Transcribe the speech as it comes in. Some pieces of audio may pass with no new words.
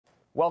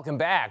Welcome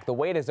back. The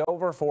wait is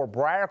over for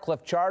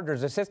Briarcliff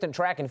Chargers assistant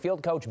track and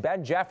field coach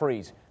Ben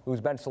Jefferies, who's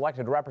been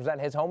selected to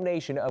represent his home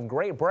nation of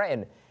Great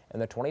Britain in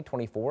the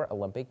 2024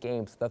 Olympic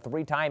Games. The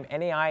three-time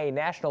NAIA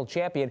national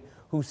champion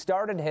who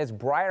started his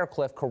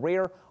Briarcliff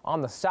career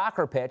on the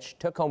soccer pitch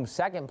took home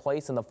second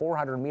place in the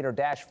 400-meter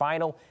dash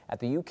final at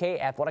the UK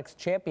Athletics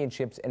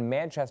Championships in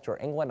Manchester,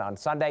 England on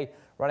Sunday,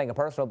 running a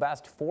personal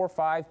best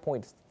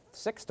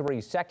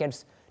 4:05.63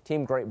 seconds.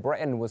 Team Great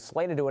Britain was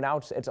slated to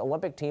announce its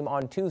Olympic team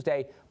on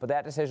Tuesday, but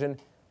that decision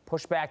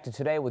pushed back to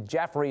today, with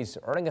Jefferies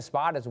earning a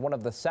spot as one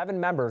of the 7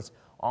 members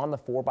on the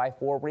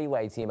 4x4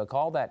 relay team. A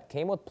call that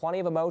came with plenty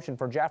of emotion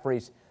for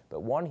Jefferies,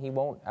 but one he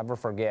won't ever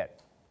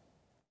forget.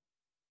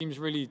 It seems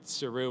really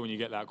surreal when you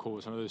get that call.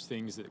 It's one of those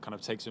things that kind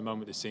of takes a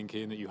moment to sink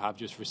in, that you have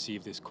just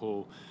received this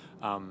call.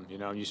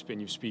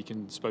 You've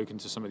spoken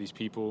to some of these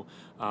people.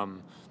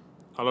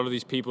 A lot of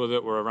these people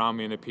that were around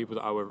me and the people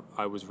that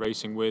I was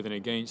racing with and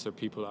against are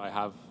people that I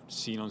have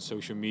seen on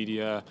social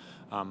media.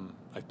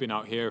 I've been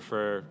out here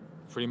for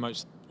pretty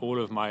much all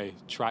of my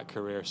track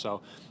career,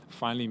 so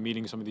finally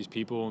meeting some of these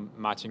people,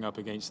 matching up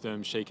against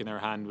them, shaking their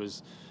hand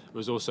was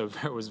also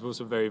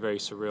very, very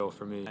surreal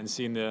for me. And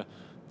seeing the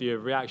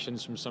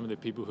reactions from some of the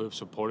people who have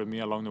supported me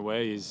along the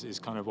way is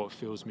kind of what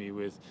fills me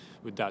with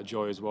that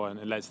joy as well, and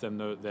it lets them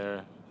know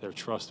that their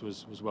trust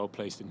was well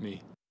placed in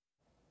me.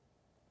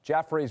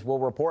 Jefferies will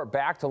report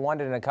back to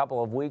London in a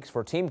couple of weeks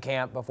for team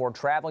camp before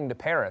traveling to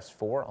Paris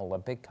for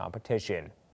Olympic competition.